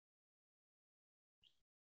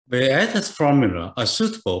Vieta's formula are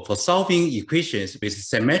suitable for solving equations with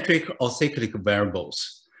symmetric or cyclic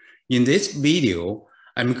variables. In this video,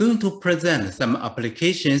 I'm going to present some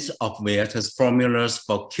applications of Vieta's formulas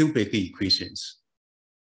for cubic equations.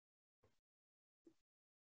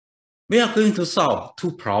 We are going to solve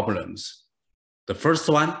two problems. The first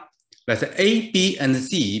one, let A, B, and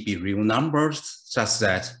C be real numbers such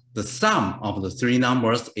that the sum of the three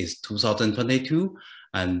numbers is 2022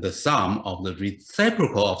 and the sum of the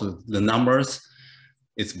reciprocal of the numbers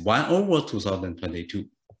is 1 over 2022.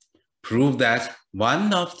 Prove that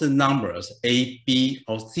one of the numbers A, B,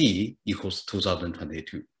 or C equals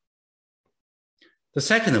 2022. The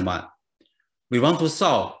second one, we want to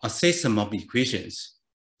solve a system of equations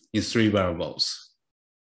in three variables.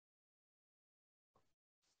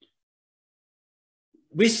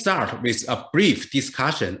 We start with a brief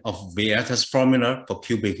discussion of Vieta's formula for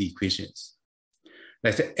cubic equations.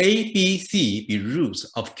 Let A, B, C be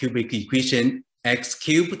roots of cubic equation x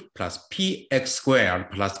cubed plus px squared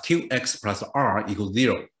plus qx plus r equals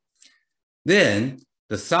 0. Then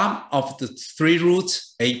the sum of the three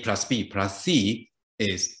roots A plus B plus C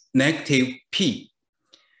is negative p.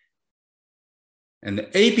 And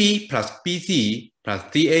AB plus BC plus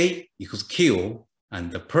CA equals Q,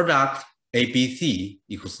 and the product ABC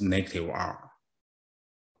equals negative R.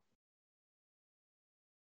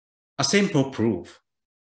 A simple proof.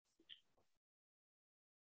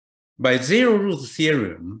 By zero root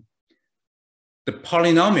theorem, the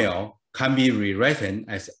polynomial can be rewritten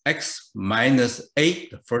as x minus a,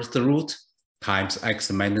 the first root, times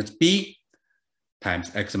x minus b, times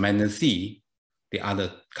x minus c, the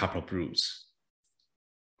other couple of roots.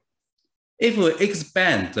 If we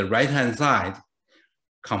expand the right-hand side,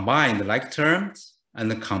 combine the like terms,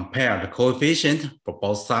 and compare the coefficient for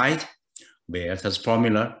both sides, Vieta's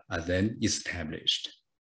formula are then established.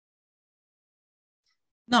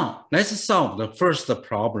 Now, let's solve the first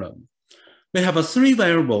problem. We have three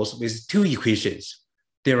variables with two equations.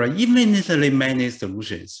 There are infinitely many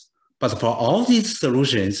solutions, but for all these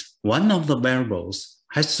solutions, one of the variables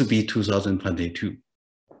has to be 2022.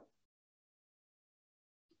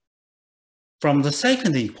 From the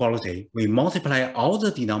second equality, we multiply all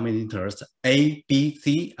the denominators A, B,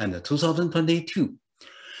 C, and 2022.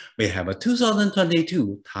 We have a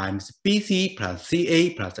 2022 times BC plus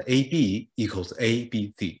CA plus AB equals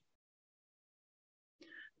ABC.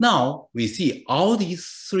 Now we see all these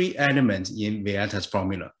three elements in Vieta's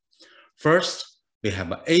formula. First, we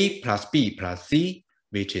have A plus B plus C,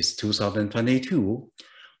 which is 2022.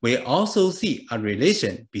 We also see a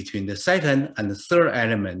relation between the second and the third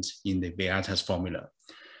element in the Vieta's formula.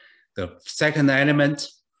 The second element,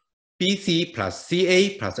 BC plus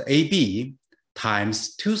CA plus AB,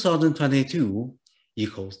 times 2022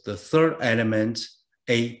 equals the third element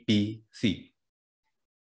ABC.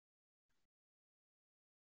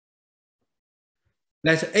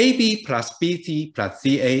 Let AB plus BC plus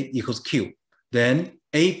CA equals Q. Then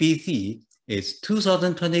ABC is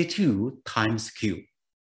 2022 times Q.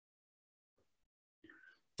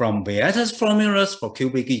 From Vieta's formulas for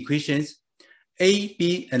cubic equations, A,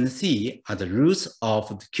 B, and C are the roots of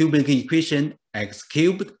the cubic equation x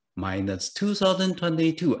cubed minus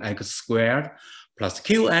 2022x squared plus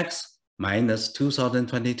qx minus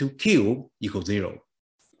 2022q equals 0.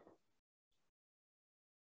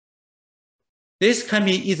 This can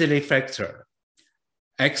be easily factored.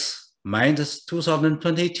 X minus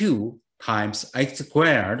 2022 times x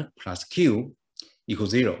squared plus q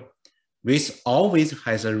equals 0, which always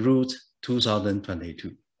has a root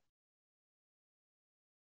 2022.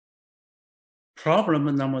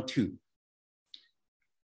 Problem number 2.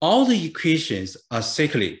 All the equations are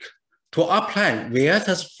cyclic. To apply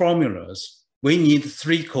Vieta's formulas, we need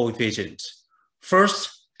three coefficients. First,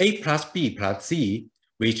 A plus B plus C,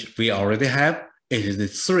 which we already have, it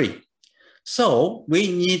is 3. So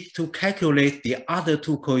we need to calculate the other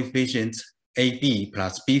two coefficients, AB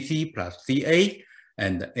plus BC plus CA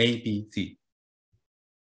and ABC.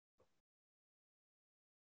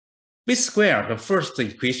 We square the first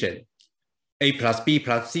equation. A plus B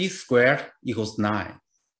plus C squared equals 9.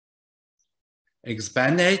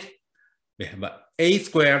 Expand it, we have A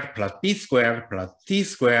squared plus B squared plus C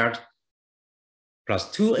squared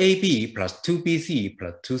plus 2AB plus 2BC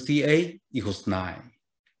plus 2CA equals 9.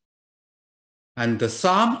 And the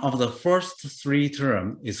sum of the first three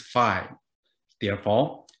terms is 5.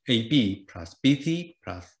 Therefore, AB plus BC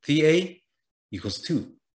plus CA equals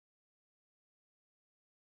 2.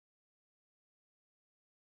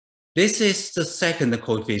 This is the second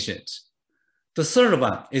coefficient. The third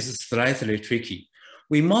one is slightly tricky.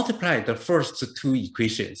 We multiply the first two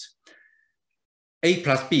equations. A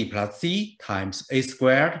plus B plus C times A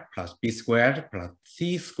squared plus B squared plus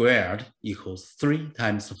C squared equals 3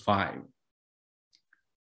 times 5.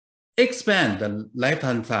 Expand the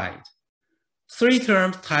left-hand side. 3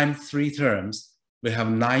 terms times 3 terms, we have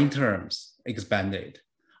 9 terms expanded.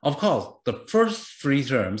 Of course, the first 3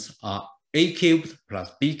 terms are A cubed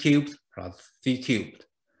plus B cubed plus C cubed.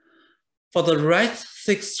 For the rest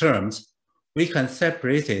 6 terms, we can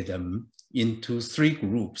separate them into 3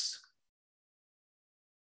 groups.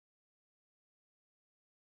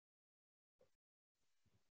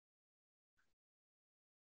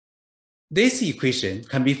 This equation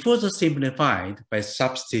can be further simplified by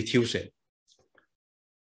substitution.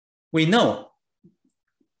 We know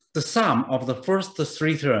the sum of the first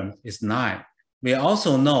 3 terms is 9. We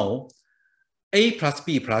also know A plus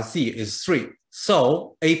B plus C is 3.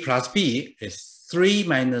 So A plus B is 3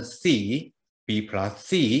 minus C, B plus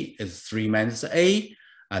C is 3 minus A,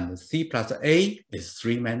 and C plus A is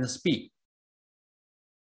 3 minus B.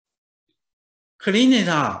 Clean it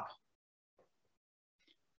up.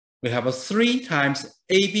 We have a 3 times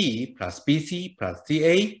AB plus BC plus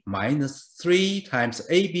CA minus 3 times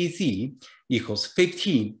ABC equals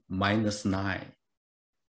 15 minus 9.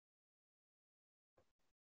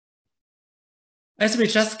 As we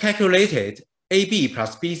just calculated, AB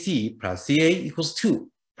plus BC plus CA equals 2.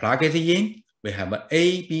 Plug it in, we have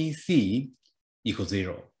ABC equals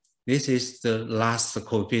 0. This is the last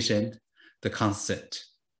coefficient, the constant.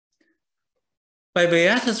 By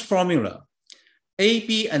Vieta's formula, A,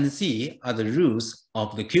 B, and C are the roots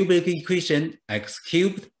of the cubic equation x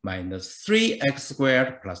cubed minus 3x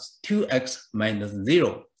squared plus 2x minus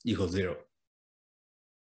 0 equals 0.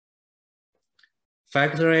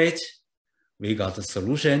 Factor it, we got the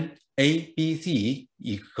solution A, B, C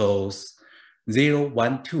equals 0,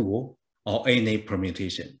 1, 2, or any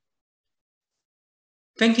permutation.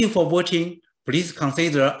 Thank you for watching. Please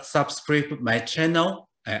consider subscribe my channel.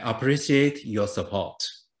 I appreciate your support.